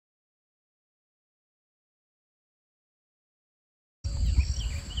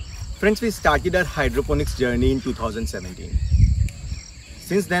Friends, we started our hydroponics journey in 2017.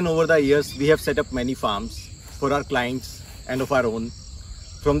 Since then, over the years, we have set up many farms for our clients and of our own,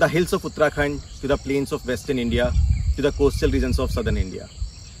 from the hills of Uttarakhand to the plains of Western India to the coastal regions of Southern India.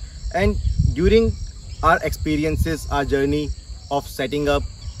 And during our experiences, our journey of setting up,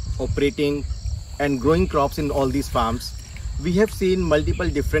 operating and growing crops in all these farms, we have seen multiple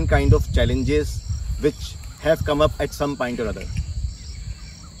different kind of challenges which have come up at some point or other.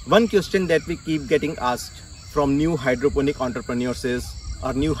 One question that we keep getting asked from new hydroponic entrepreneurs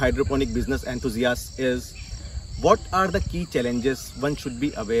or new hydroponic business enthusiasts is, what are the key challenges one should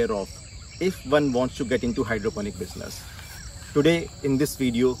be aware of if one wants to get into hydroponic business? Today in this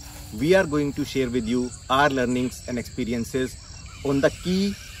video, we are going to share with you our learnings and experiences on the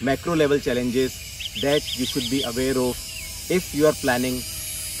key macro level challenges that you should be aware of if you are planning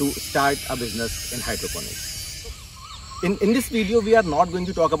to start a business in hydroponics. In this video, we are not going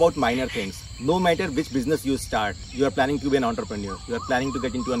to talk about minor things. No matter which business you start, you are planning to be an entrepreneur, you are planning to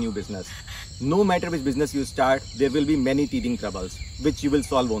get into a new business. No matter which business you start, there will be many teething troubles, which you will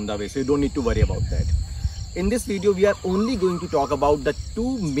solve on the way, so you don't need to worry about that. In this video, we are only going to talk about the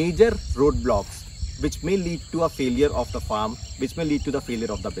two major roadblocks which may lead to a failure of the farm, which may lead to the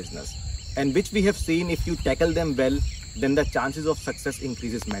failure of the business, and which we have seen if you tackle them well, then the chances of success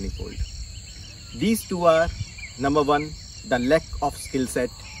increases manifold. These two are, number one, the lack of skill set,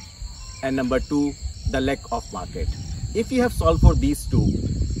 and number two, the lack of market. If you have solved for these two,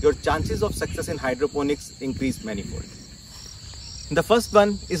 your chances of success in hydroponics increase manifold. The first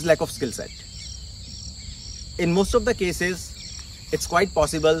one is lack of skill set. In most of the cases, it's quite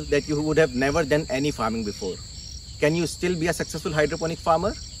possible that you would have never done any farming before. Can you still be a successful hydroponic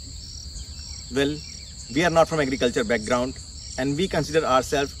farmer? Well, we are not from agriculture background and we consider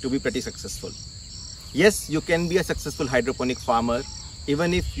ourselves to be pretty successful. Yes, you can be a successful hydroponic farmer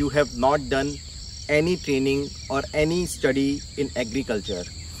even if you have not done any training or any study in agriculture.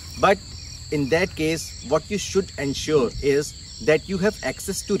 But in that case, what you should ensure is that you have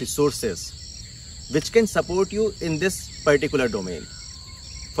access to resources which can support you in this particular domain.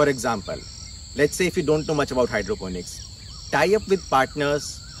 For example, let's say if you don't know much about hydroponics, tie up with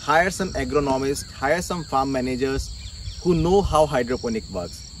partners, hire some agronomists, hire some farm managers who know how hydroponic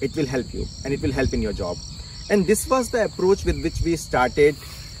works. It will help you and it will help in your job. And this was the approach with which we started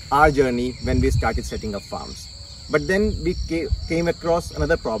our journey when we started setting up farms. But then we came across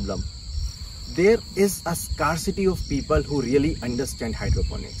another problem. There is a scarcity of people who really understand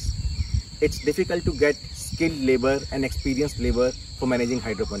hydroponics. It's difficult to get skilled labor and experienced labor for managing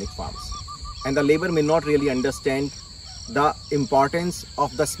hydroponic farms. And the labor may not really understand the importance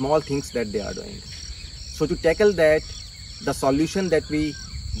of the small things that they are doing. So to tackle that, the solution that we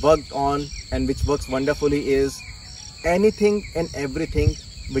worked on and which works wonderfully is anything and everything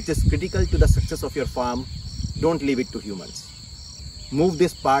which is critical to the success of your farm, don't leave it to humans. Move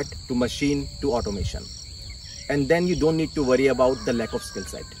this part to machine, to automation. And then you don't need to worry about the lack of skill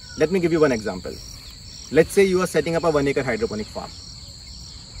set. Let me give you one example. Let's say you are setting up a 1 acre hydroponic farm.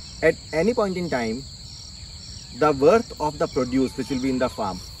 At any point in time, the worth of the produce which will be in the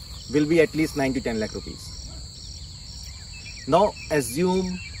farm will be at least 9 to 10 lakh rupees. Now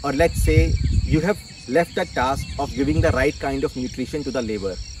assume, or let's say you have left the task of giving the right kind of nutrition to the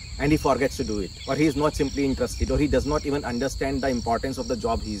labor and he forgets to do it, or he is not simply interested, or he does not even understand the importance of the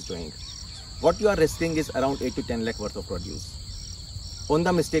job he is doing. What you are risking is around 8 to 10 lakh worth of produce on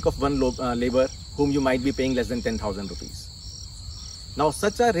the mistake of one labor whom you might be paying less than 10,000 rupees. Now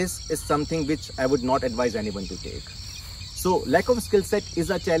such a risk is something which I would not advise anyone to take. So lack of skill set is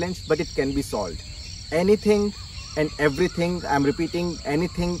a challenge, but it can be solved. Anything and everything, I'm repeating,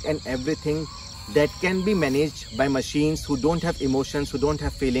 anything and everything that can be managed by machines who don't have emotions, who don't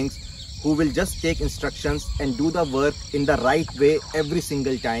have feelings, who will just take instructions and do the work in the right way every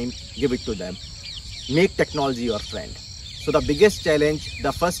single time, give it to them. Make technology your friend. So the biggest challenge,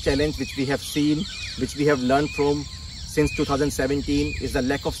 the first challenge which we have seen, which we have learned from since 2017 is the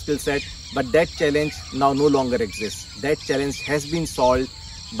lack of skill set, but that challenge now no longer exists. That challenge has been solved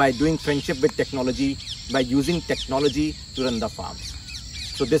by doing friendship with technology, by using technology to run the farms.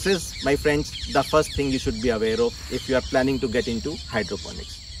 So this is, my friends, the first thing you should be aware of if you are planning to get into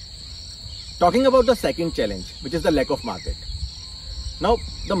hydroponics. Talking about the second challenge, which is the lack of market. Now,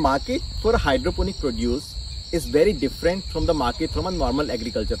 the market for a hydroponic produce is very different from the market from a normal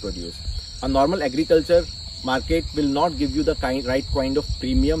agriculture produce. A normal agriculture market will not give you the right kind of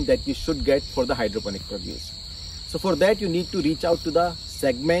premium that you should get for the hydroponic produce. So for that, you need to reach out to the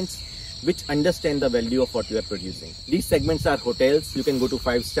segments which understand the value of what you are producing. These segments are hotels. You can go to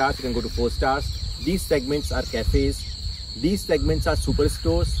 5 stars, you can go to 4 stars. These segments are cafes. These segments are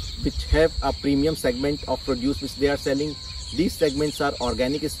superstores which have a premium segment of produce which they are selling. These segments are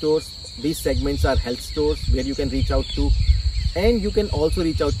organic stores. These segments are health stores where you can reach out to, and you can also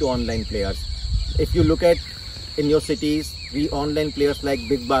reach out to online players. If you look at in your cities, the online players like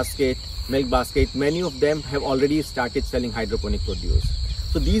Big Basket, Milk Basket, many of them have already started selling hydroponic produce.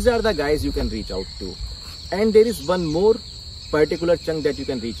 So these are the guys you can reach out to. And there is one more particular chunk that you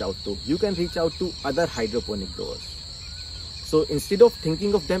can reach out to. You can reach out to other hydroponic growers. So instead of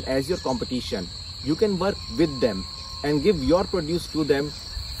thinking of them as your competition, you can work with them and give your produce to them,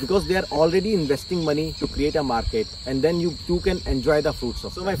 because they are already investing money to create a market, and then you too can enjoy the fruits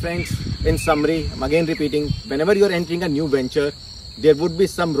of it. So my friends, in summary, I'm again repeating, whenever you're entering a new venture, there would be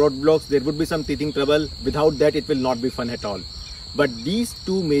some roadblocks, there would be some teething trouble. Without that, it will not be fun at all. But these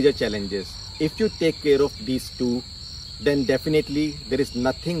two major challenges, if you take care of these two, then definitely there is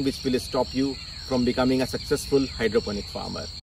nothing which will stop you from becoming a successful hydroponic farmer.